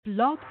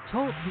Blog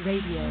Talk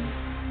Radio.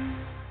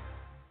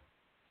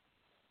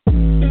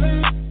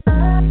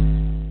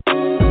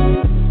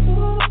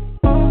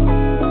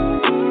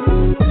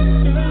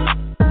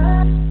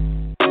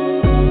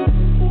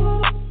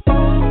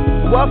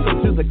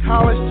 Welcome to the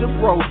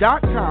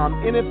College2Pro.com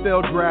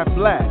NFL Draft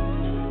Blast,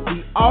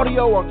 the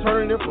audio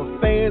alternative for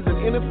fans and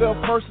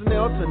NFL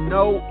personnel to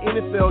know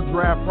NFL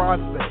draft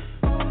prospects.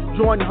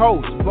 Join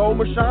host Bo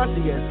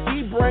Marchionte as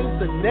he brings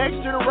the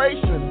next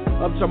generation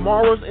of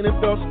tomorrow's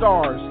NFL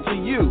stars to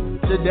you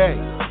today.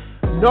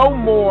 No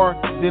more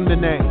than the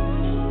name.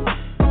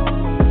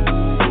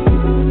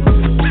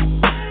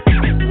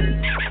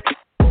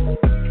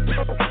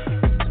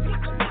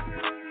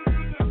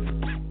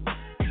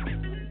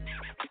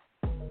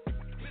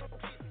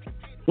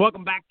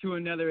 Welcome back to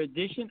another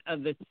edition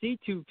of the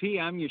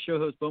C2P. I'm your show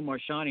host, Bo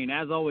Marchionte, and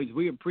as always,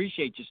 we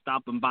appreciate you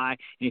stopping by.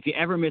 And if you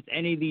ever miss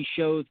any of these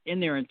shows in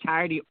their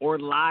entirety or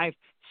live,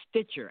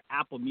 Stitcher,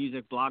 Apple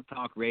Music, Blog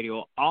Talk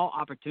Radio, all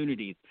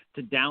opportunities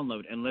to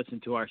download and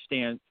listen to our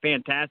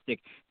fantastic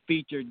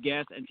featured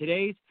guest. And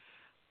today's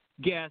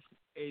guest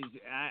is,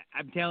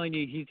 I'm telling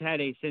you, he's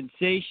had a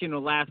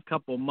sensational last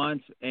couple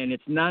months, and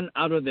it's none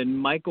other than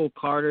Michael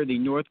Carter, the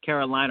North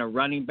Carolina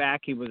running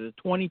back. He was a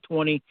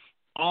 2020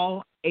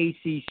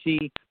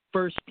 All-ACC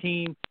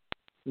first-team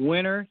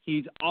winner.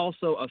 He's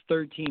also a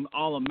third-team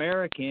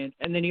All-American.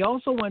 And then he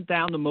also went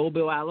down to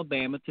Mobile,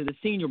 Alabama to the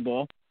Senior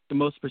Bowl, the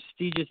most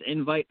prestigious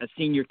invite a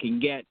senior can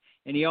get.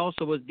 And he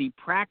also was the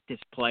practice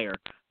player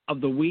of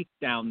the week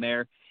down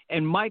there.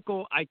 And,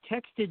 Michael, I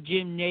texted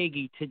Jim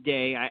Nagy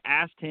today. I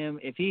asked him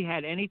if he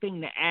had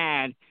anything to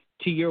add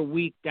to your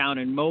week down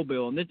in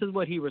Mobile. And this is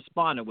what he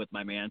responded with,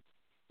 my man.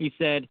 He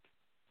said,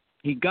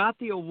 he got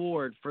the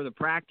award for the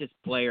practice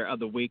player of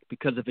the week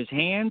because of his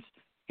hands,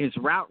 his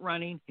route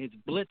running, his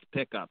blitz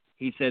pickup.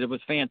 He said it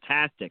was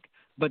fantastic.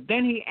 But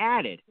then he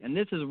added, and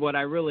this is what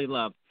I really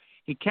love,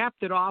 he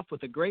capped it off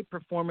with a great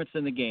performance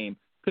in the game.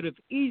 Could have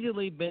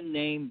easily been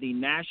named the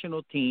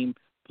national team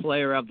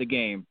player of the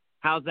game.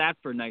 How's that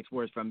for nice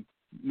words from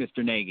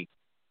Mr. Nagy?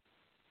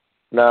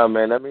 Nah,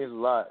 man, that means a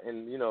lot.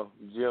 And, you know,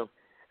 Jim,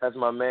 that's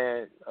my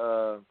man.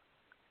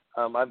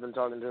 I've been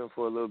talking to him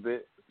for a little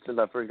bit since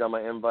I first got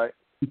my invite.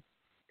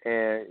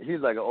 And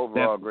he's like an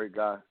overall great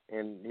guy,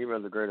 and he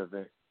runs a great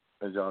event,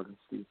 as y'all can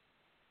see.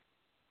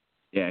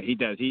 Yeah, he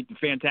does. He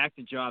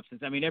fantastic job.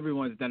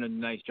 Everyone's done a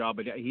nice job,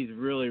 but he's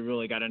really,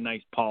 really got a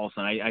nice pulse,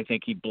 and I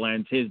think he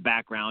blends his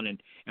background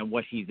and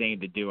what he's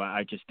aimed to do.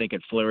 I just think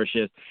it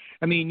flourishes.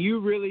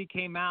 You really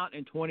came out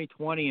in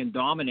 2020 and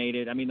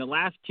dominated. The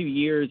last 2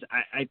 years,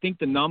 I think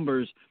the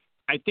numbers,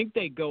 I think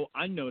they go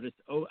unnoticed,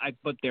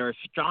 but they're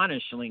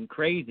astonishingly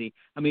crazy.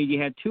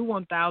 You had two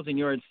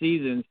 1,000-yard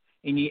seasons,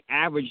 and you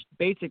averaged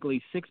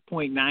basically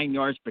 6.9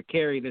 yards per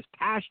carry. This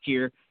past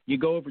year, you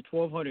go over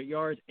 1,200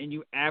 yards, and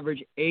you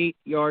average 8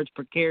 yards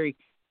per carry.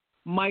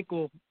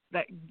 Michael,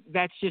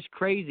 that's just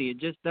crazy. It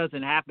just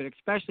doesn't happen,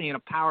 especially in a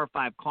Power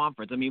 5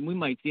 conference. We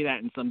might see that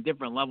in some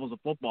different levels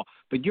of football,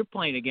 but you're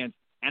playing against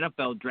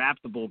NFL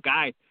draftable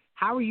guys.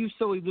 How are you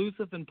so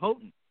elusive and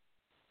potent?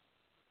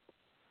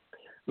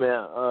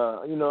 Man,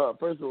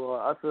 first of all,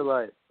 I feel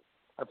like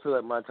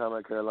my time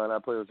at Carolina, I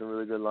played with some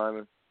really good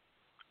linemen.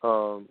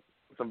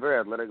 Some very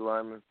athletic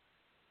linemen,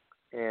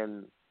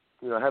 and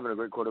having a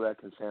great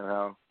quarterback in Sam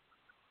Howell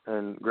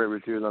and great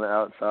receivers on the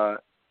outside,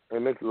 it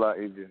makes it a lot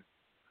easier.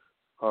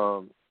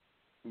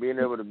 Being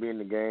able to be in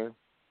the game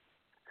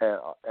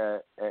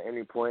at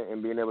any point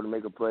and being able to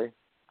make a play,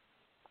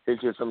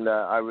 it's just something that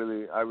I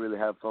really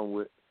have fun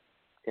with.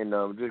 And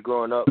just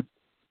growing up,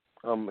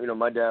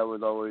 my dad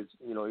was always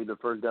either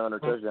first down or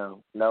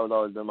touchdown, and that was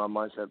always been my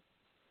mindset,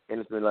 and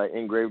it's been like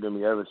engraved in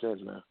me ever since,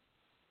 man.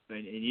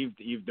 And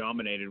you've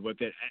dominated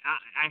with it.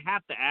 I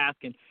have to ask,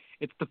 and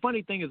it's the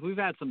funny thing is we've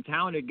had some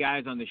talented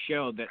guys on the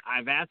show that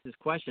I've asked this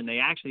question. They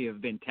actually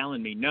have been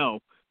telling me no.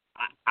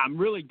 I'm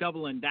really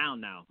doubling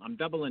down now. I'm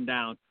doubling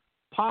down.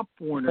 Pop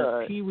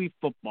Warner, Pee Wee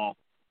football.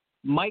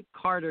 Mike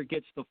Carter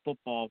gets the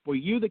football. Were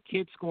you the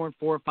kid scoring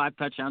 4 or 5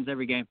 touchdowns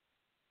every game?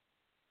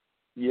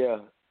 Yeah.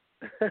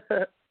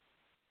 Yeah.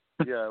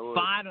 It was.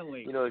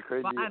 Finally. It's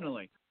crazy.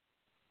 Finally.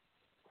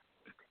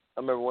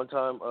 I remember one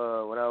time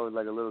when I was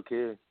like a little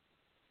kid.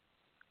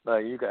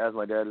 Like, you can ask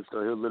my dad the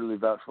story. He'll literally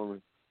vouch for me.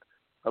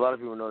 A lot of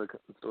people know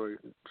the story,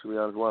 to be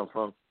honest, where I'm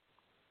from.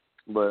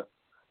 But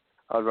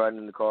I was riding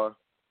in the car,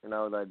 and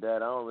I was like, Dad, I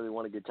don't really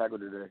want to get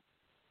tackled today.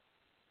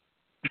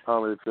 I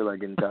don't really feel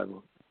like getting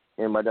tackled.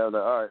 And my dad was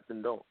like, all right,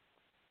 then don't.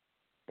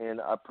 And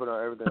I put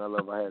on everything I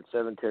love. I had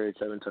 7 carries,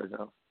 7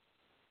 touchdowns.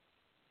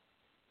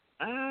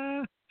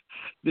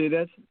 Dude,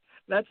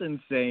 that's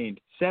insane.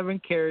 7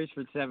 carries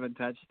for 7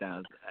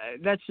 touchdowns.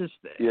 That's just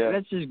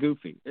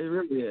goofy. It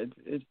really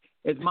is.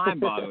 It's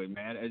mind-boggling,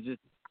 man. It's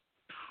just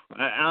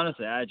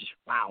honestly,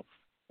 wow.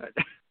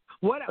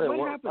 What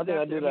happened? I think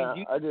I did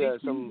that.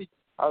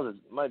 I was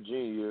my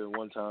junior year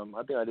one time.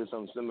 I think I did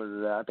something similar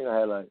to that. I think I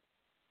had like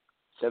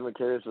 7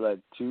 carries for like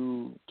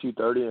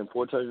 230 and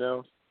 4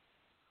 touchdowns,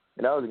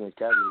 and that was against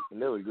Catholic, and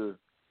they were good.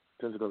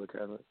 Pensacola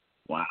Catholic.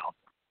 Wow.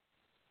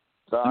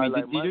 So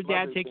did your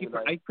dad take you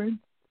for ice cream?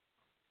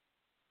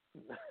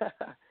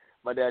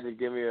 My dad just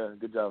gave me a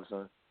good job,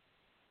 son.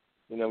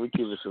 You know, we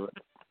keep it short.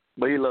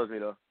 But he loves me,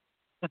 though.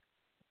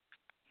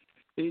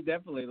 He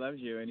definitely loves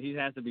you, and he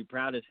has to be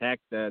proud as heck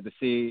to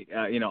see,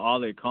 all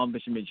the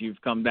accomplishments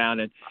you've come down.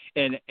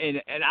 And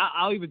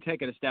I'll even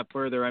take it a step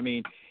further. I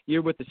mean,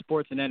 you're with the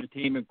Sports and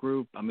Entertainment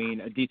Group. I mean,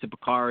 Adisa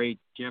Bakari,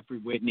 Jeffrey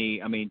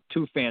Whitney. I mean,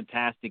 two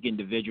fantastic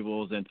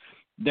individuals, and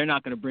they're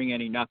not going to bring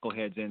any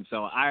knuckleheads in.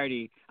 So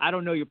I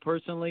don't know you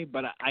personally,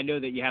 but I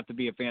know that you have to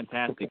be a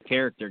fantastic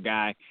character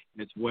guy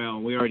as well.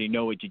 And we already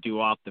know what you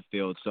do off the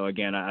field. So,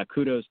 again,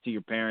 kudos to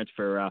your parents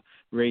for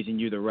raising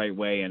you the right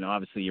way. And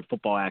obviously your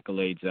football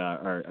accolades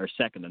are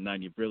second to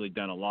none. You've really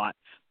done a lot.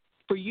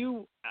 For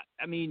you,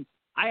 I mean,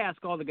 I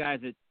ask all the guys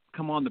that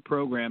come on the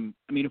program,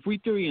 I mean, if we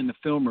threw you in the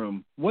film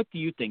room, what do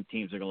you think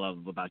teams are going to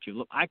love about you?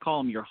 Look, I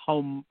call them your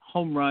home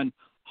run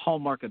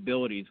hallmark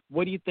abilities.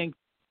 What do you think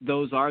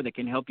those are that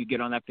can help you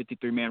get on that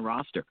 53-man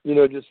roster? You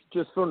know, just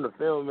from the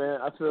film, man,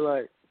 I feel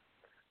like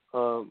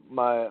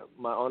my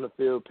on the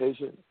field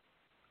patience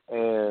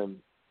and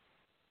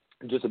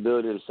just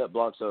ability to set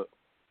blocks up.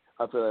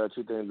 I feel like that's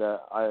two things that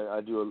I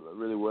do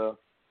really well.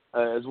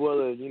 As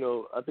well as, you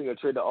know, I think a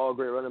trait that all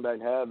great running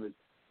backs have is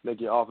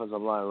make your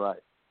offensive line right.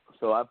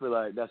 So I feel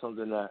like that's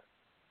something that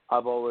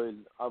I've always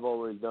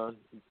done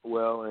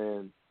well,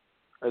 and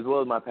as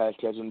well as my pass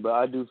catching. But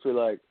I do feel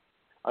like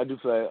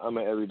I'm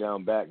an every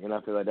down back, and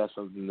I feel like that's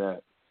something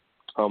that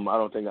I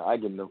don't think I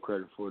get enough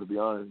credit for, to be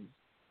honest.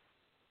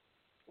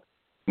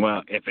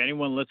 Well, if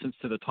anyone listens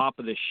to the top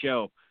of this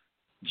show,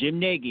 Jim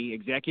Nagy,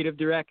 executive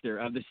director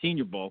of the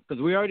Senior Bowl,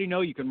 because we already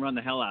know you can run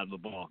the hell out of the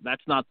ball.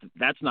 That's not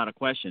a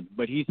question.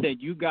 But he said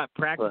you got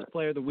practice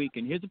player of the week,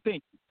 in his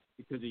opinion,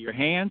 because of your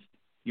hands,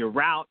 your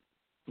route,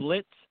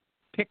 blitz,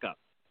 pickup.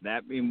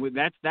 That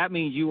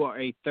means you are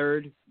a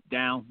third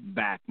down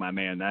back, my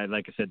man.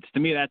 Like I said, to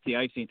me, that's the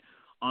icing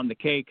on the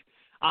cake.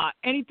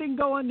 Anything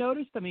go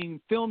unnoticed? I mean,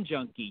 film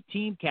junkie,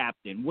 team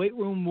captain, weight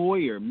room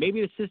warrior,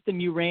 maybe the system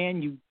you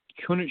ran, you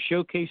couldn't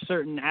showcase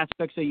certain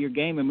aspects of your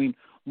game. I mean,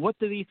 what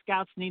do these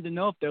scouts need to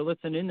know if they're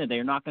listening that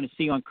they're not going to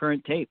see on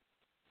current tape?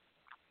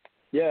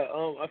 Yeah,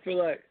 I feel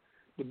like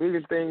the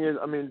biggest thing is,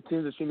 I mean,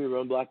 teams that see me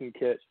run, block, and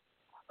catch.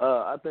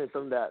 I think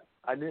something that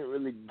I didn't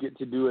really get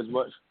to do as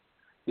much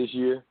this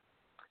year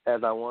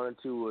as I wanted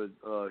to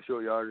was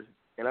short yardage.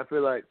 And I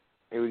feel like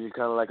it was just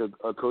kind of like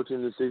a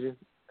coaching decision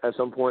at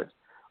some point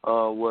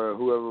where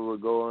whoever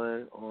would go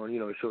in on, you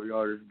know, short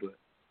yardage. But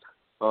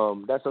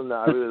that's something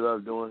that I really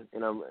love doing,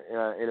 and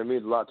it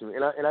means a lot to me.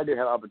 And I did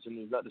have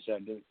opportunities, not to say I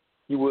didn't.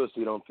 You will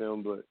see it on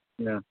film, but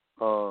yeah,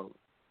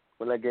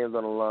 when that game's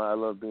on the line, I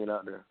love being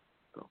out there.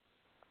 So.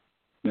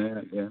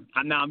 Yeah.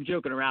 I'm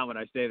joking around when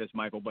I say this,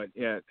 Michael, but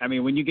yeah, I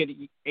mean, when you get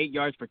 8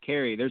 yards per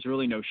carry, there's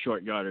really no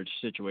short yardage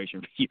situation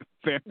for you.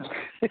 Fair enough.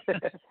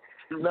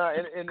 No,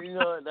 and you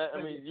know,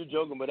 I mean, you're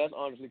joking, but that's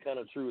honestly kind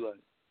of true. Like,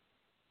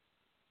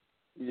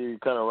 you're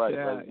kind of right.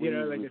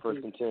 Yeah, like, we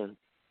first and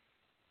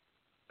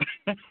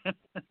 10.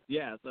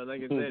 Yeah, so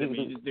like I said, I mean,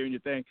 you're just doing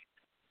your thing.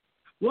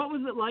 What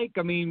was it like?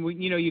 I mean,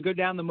 you go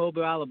down to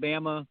Mobile,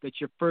 Alabama. That's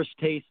your first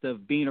taste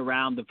of being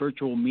around the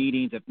virtual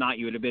meetings. If not,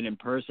 you would have been in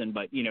person.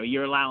 But, you know,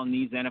 you're allowing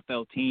these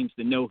NFL teams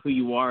to know who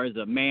you are as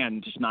a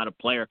man, just not a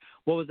player.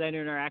 What was that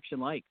interaction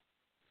like?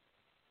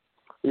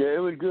 Yeah,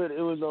 it was good. It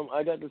was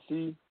I got to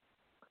see,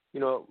 you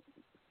know,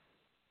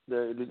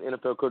 the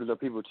NFL coaches are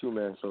people too,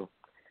 man. So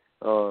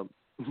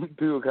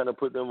people kind of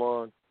put them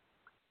on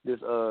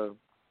this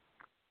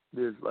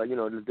like, you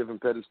know, this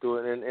different pedestal,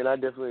 and I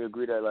definitely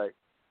agree that, like,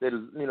 that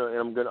is, you know,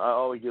 and I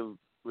always give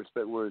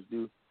respect where it's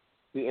due.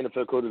 The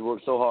NFL coaches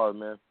work so hard,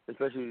 man.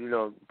 Especially, you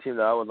know, the team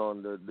that I was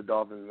on, the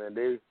Dolphins, man.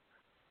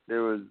 They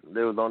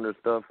was on their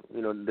stuff.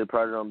 You know, they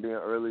prided on being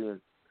early and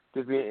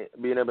just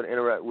being able to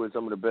interact with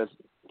some of the best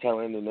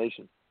talent in the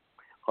nation,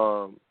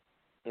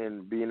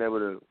 and being able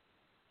to,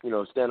 you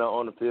know, stand out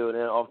on the field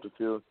and off the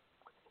field.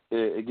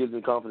 It gives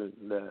me confidence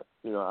that,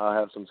 you know, I'll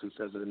have some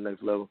success at the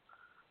next level.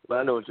 But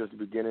I know it's just the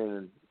beginning,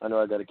 and I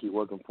know I got to keep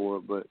working for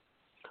it. But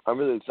I'm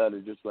really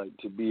excited just, like,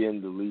 to be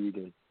in the league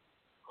and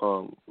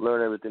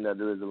learn everything that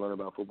there is to learn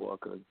about football.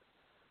 Because,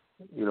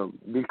 you know,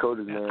 these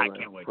coaches, man, I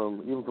can't wait.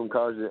 Even from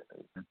college.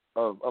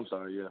 Oh, I'm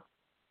sorry,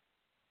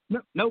 yeah.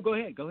 No, go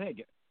ahead.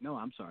 No,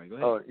 I'm sorry. Go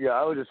ahead. Oh, yeah,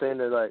 I was just saying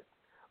that, like,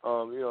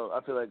 you know,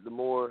 I feel like the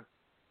more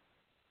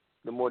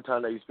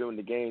time that you spend with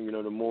the game, you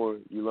know, the more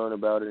you learn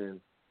about it.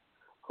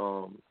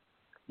 And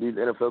these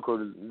NFL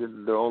coaches, this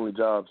is their only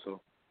job,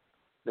 so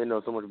they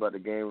know so much about the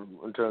game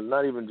in terms,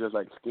 not even just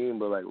like scheme,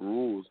 but like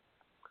rules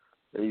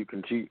that you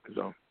can cheat.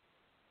 So.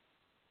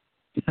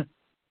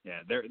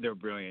 Yeah, they're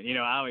brilliant. You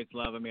know, I always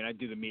love. I mean, I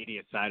do the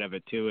media side of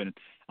it too, and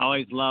I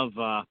always love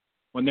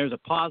when there's a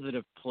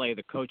positive play.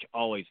 The coach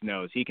always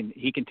knows. He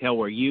can tell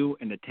where you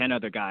and the 10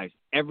 other guys,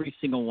 every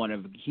single one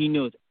of them, he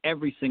knows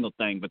every single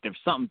thing. But if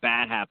something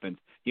bad happens,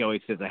 he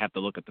always says, "I have to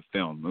look at the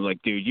film." I'm like,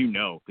 dude, you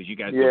know, because you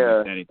guys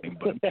don't miss anything.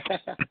 But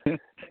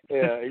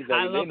yeah, exactly.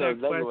 I love that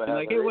exactly question.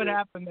 Like, hey, what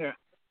happened there?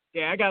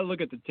 Yeah, I got to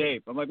look at the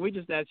tape. I'm like, we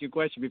just asked you a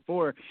question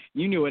before.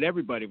 You knew what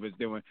everybody was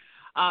doing.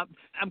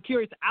 I'm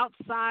curious,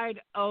 outside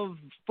of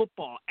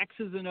football,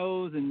 X's and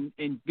O's, and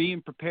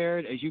being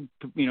prepared as you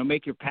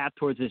make your path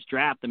towards this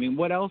draft. I mean,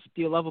 what else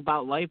do you love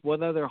about life?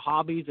 What other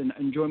hobbies and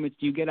enjoyments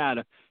do you get out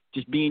of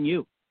just being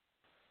you?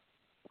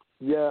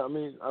 Yeah, I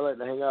mean, I like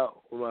to hang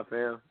out with my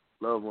fam,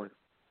 loved ones.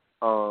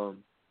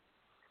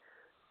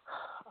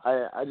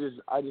 I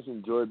just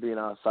enjoy being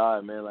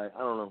outside, man. Like, I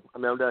don't know. I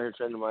mean, I'm down here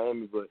training in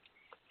Miami, but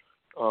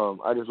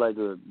I just like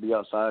to be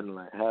outside and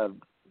like have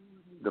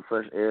the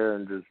fresh air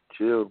and just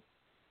chill.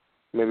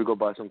 Maybe go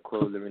buy some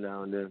clothes every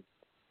now and then.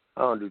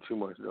 I don't do too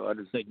much though. I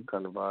just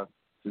kind of vibe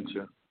and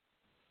chill.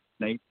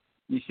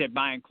 You said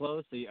buying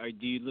clothes. So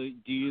do you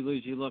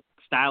usually look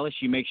stylish?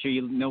 You make sure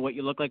you know what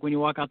you look like when you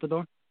walk out the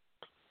door?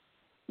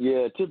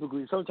 Yeah,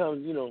 typically.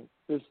 Sometimes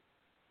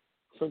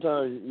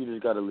sometimes you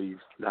just gotta leave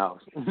the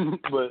house.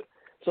 But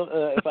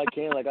if I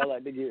can, like, I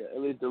like to get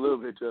at least a little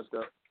bit dressed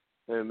up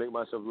and make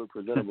myself look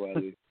presentable at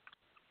least.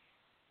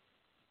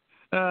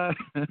 I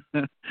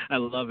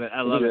love it.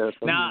 I love it.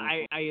 Now,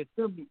 I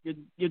assume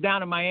you're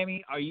down in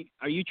Miami. Are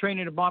you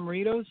training at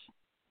Bomarito's?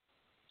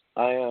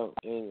 I am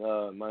in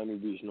Miami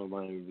Beach,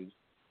 Miami Beach.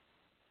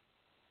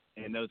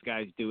 And those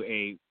guys do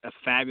a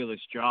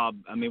fabulous job.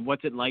 I mean,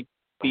 what's it like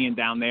being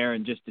down there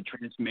and just the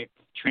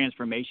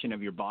transformation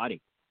of your body?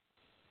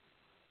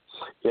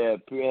 Yeah,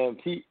 man,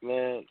 Pete,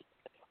 man,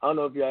 I don't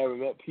know if you ever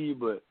met Pete,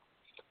 but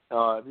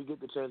if you get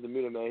the chance to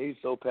meet him, man,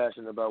 he's so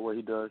passionate about what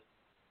he does.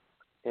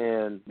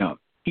 And no,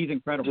 he's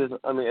incredible. He is,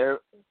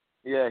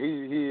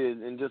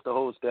 and just the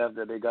whole staff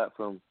that they got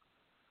from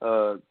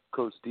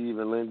Coach Steve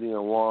and Lindsay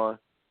and Juan,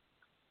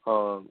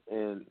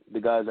 and the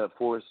guys at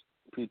Force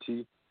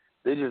PT.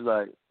 They just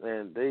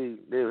they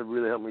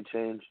really helped me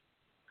change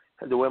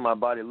the way my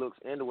body looks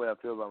and the way I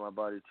feel about my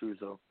body too.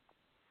 So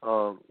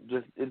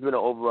it's been an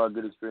overall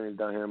good experience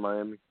down here in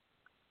Miami.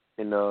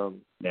 And I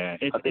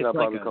think I'll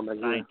probably come back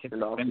here in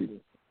the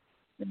offseason.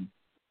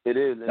 It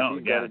is, and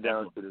he got it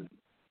down to the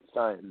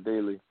science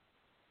daily.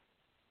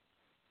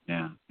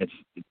 Yeah,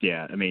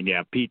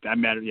 Pete. I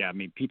met him. Yeah, I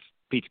mean, Pete's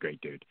a great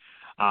dude.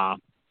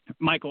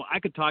 Michael, I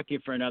could talk to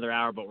you for another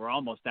hour, but we're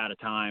almost out of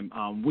time.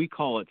 We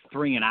call it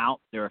 3 and Out.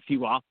 There are a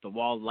few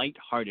off-the-wall,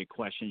 light-hearted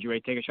questions. You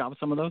ready to take a shot with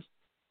some of those?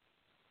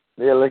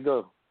 Yeah, let's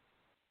go.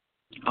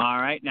 All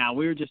right. Now,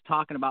 we were just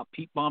talking about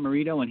Pete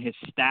Bomarito and his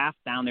staff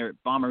down there at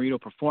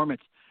Bomarito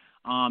Performance.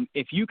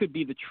 If you could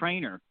be the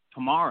trainer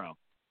tomorrow,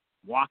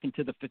 walk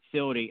into the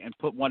facility and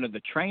put one of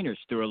the trainers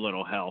through a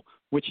little hell,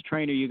 which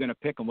trainer are you going to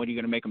pick and what are you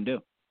going to make them do?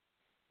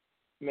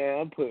 Man,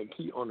 I'm putting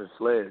Pete on the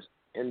sledge,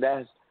 and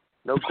that's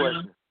no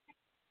question.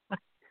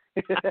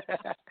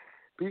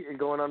 Pete is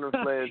going on the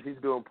sledge. He's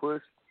doing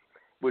push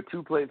with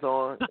 2 plates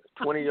on,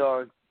 20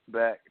 yards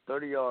back,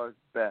 30 yards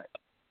back.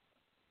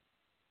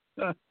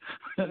 Let's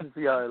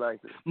see how he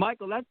likes it.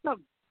 Michael, that's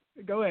something.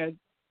 Go ahead.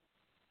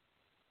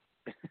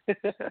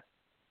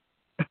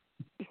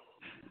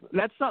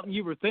 That's something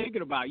you were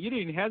thinking about. You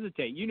didn't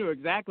hesitate. You knew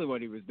exactly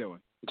what he was doing.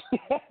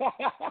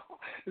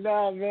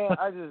 Nah, man.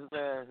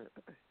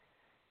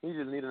 He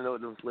just need to know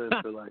what those sleds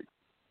feel like.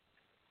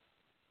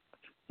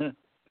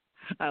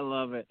 I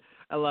love it.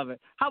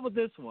 How about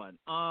this one?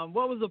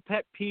 What was a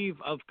pet peeve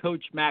of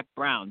Coach Mac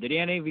Brown? Did he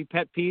have any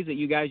pet peeves that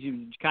you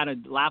kind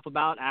of laugh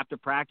about after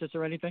practice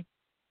or anything?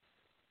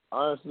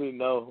 Honestly,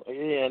 no.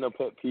 He had no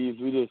pet peeves.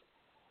 We just,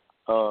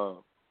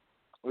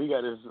 we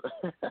got this.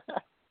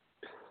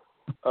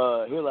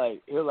 He'll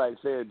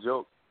say a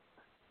joke,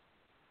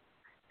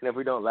 and if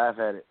we don't laugh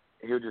at it,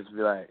 he'll just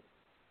be like,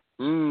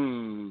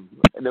 and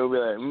then we'll be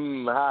like,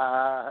 ha,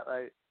 ha.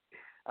 Like,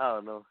 I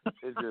don't know.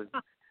 It's just,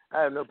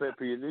 I have no pet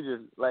peeves. It's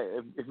just like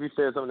if we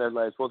said something that's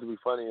like supposed to be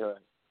funny,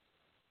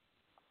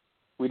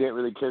 we didn't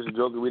really catch the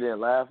joke, and we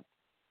didn't laugh,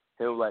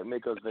 he'll like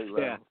make us fake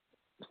laugh.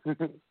 Yeah.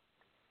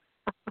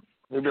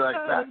 He'll be like,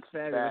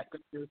 back.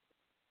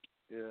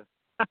 Yeah.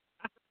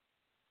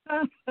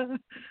 Nah,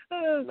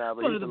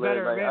 but he's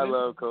hilarious. Like, I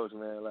love Coach,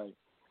 man. Like,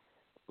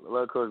 I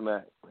love Coach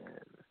Mac,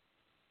 man.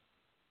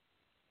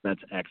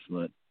 That's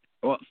excellent.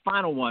 Well,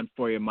 final one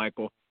for you,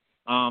 Michael.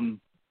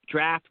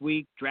 Draft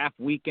week, draft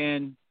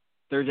weekend,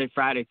 Thursday,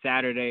 Friday,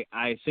 Saturday.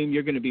 I assume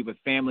you're going to be with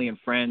family and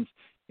friends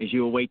as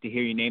you await to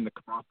hear your name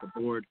come off the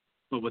board.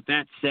 But with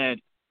that said,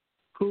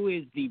 who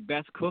is the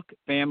best cook,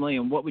 family,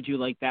 and what would you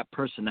like that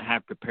person to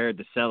have prepared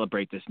to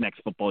celebrate this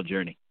next football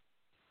journey?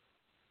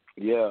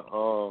 Yeah,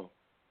 I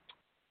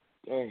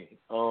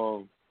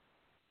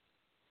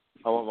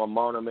want my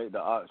mom to make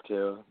the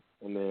oxtail,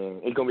 and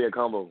then it's going to be a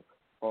combo.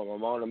 I want my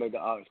mom to make the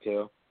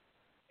oxtail,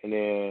 and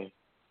then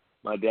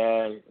my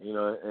dad,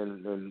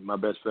 and my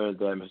best friend's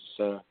dad, Mr.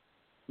 Sam,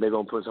 they're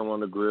going to put some on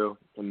the grill,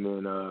 and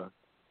then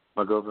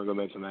my girlfriend going to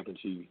make some mac and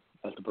cheese.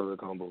 That's the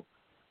perfect combo.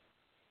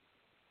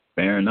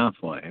 Fair enough.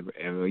 Well,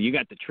 you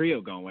got the trio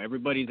going.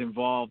 Everybody's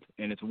involved,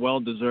 and it's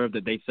well-deserved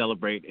that they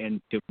celebrate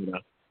and do it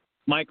up.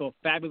 Michael,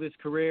 fabulous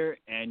career,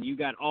 and you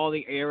got all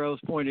the arrows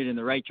pointed in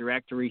the right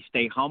directory.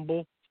 Stay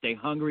humble, stay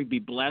hungry, be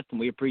blessed,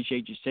 and we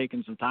appreciate you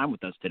taking some time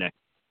with us today.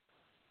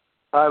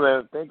 All right,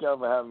 man. Thank y'all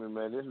for having me,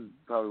 man. This is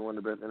probably one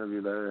of the best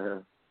interviews I ever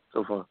had.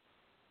 So fun.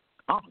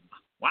 Oh,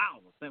 Wow.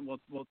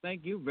 Well,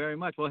 thank you very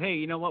much. Well, hey,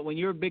 you know what? When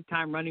you're a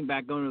big-time running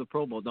back going to the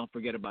Pro Bowl, don't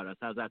forget about us.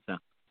 How's that sound?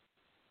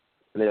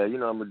 Yeah, you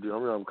know I'm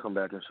gonna come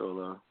back and show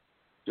love,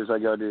 just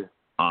like y'all did.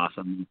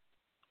 Awesome.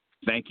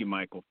 Thank you,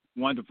 Michael.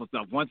 Wonderful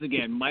stuff. Once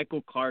again,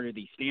 Michael Carter,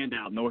 the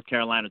standout North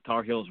Carolina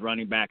Tar Heels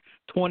running back,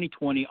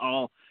 2020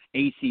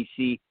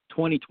 All-ACC,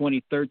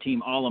 2020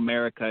 third-team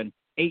All-American,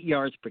 8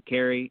 yards per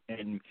carry,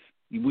 and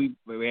we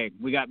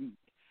got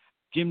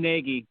Jim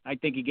Nagy. I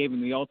think he gave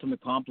him the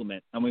ultimate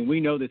compliment. I mean, we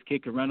know this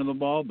kid could run on the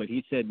ball, but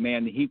he said,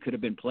 man, he could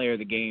have been player of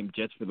the game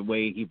just for the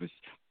way he was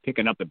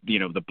picking up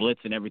the blitz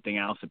and everything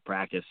else at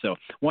practice. So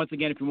once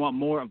again, if you want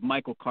more of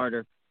Michael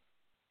Carter,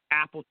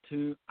 Apple,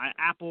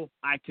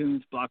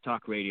 iTunes, Blog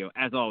Talk Radio.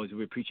 As always,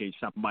 we appreciate you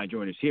stopping by and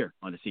joining us here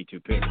on the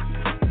C2P.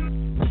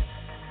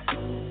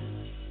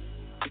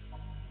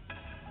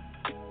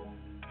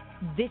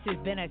 This has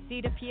been a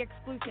C2P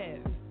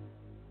exclusive.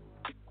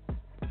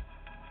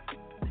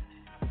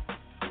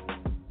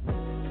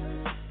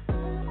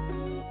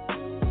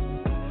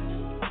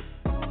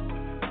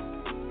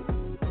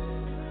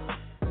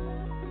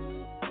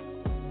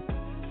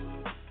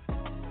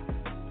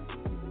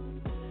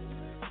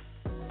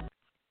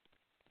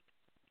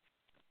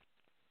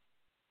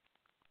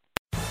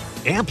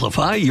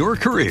 Amplify your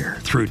career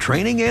through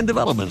training and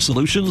development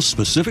solutions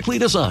specifically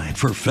designed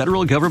for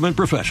federal government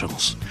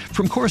professionals.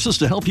 From courses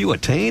to help you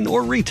attain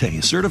or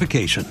retain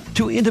certification,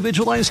 to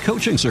individualized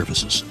coaching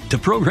services, to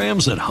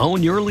programs that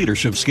hone your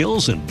leadership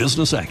skills and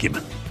business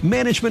acumen,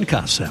 Management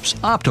Concepts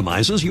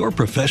optimizes your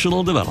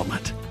professional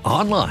development.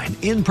 Online,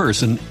 in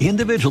person,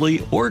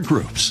 individually, or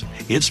groups,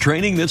 it's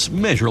training that's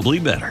measurably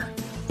better.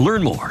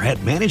 Learn more at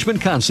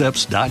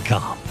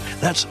managementconcepts.com.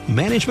 That's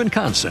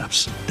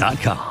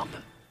managementconcepts.com.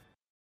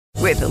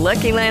 With the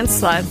Lucky Land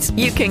Slots,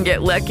 you can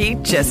get lucky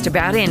just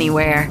about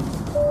anywhere.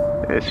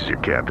 This is your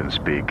captain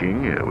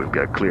speaking. We've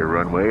got clear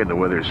runway and the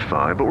weather's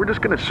fine, but we're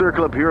just going to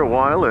circle up here a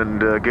while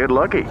and get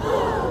lucky.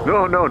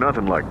 No,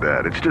 nothing like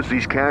that. It's just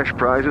these cash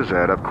prizes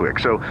add up quick.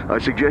 So I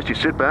suggest you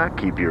sit back,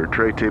 keep your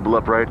tray table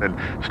upright, and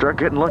start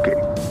getting lucky.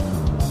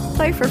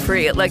 Play for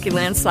free at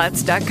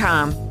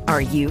LuckyLandSlots.com.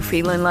 Are you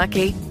feeling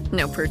lucky?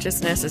 No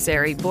purchase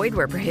necessary. Void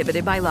where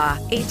prohibited by law.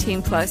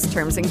 18+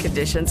 terms and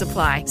conditions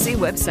apply. See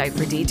website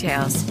for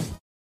details.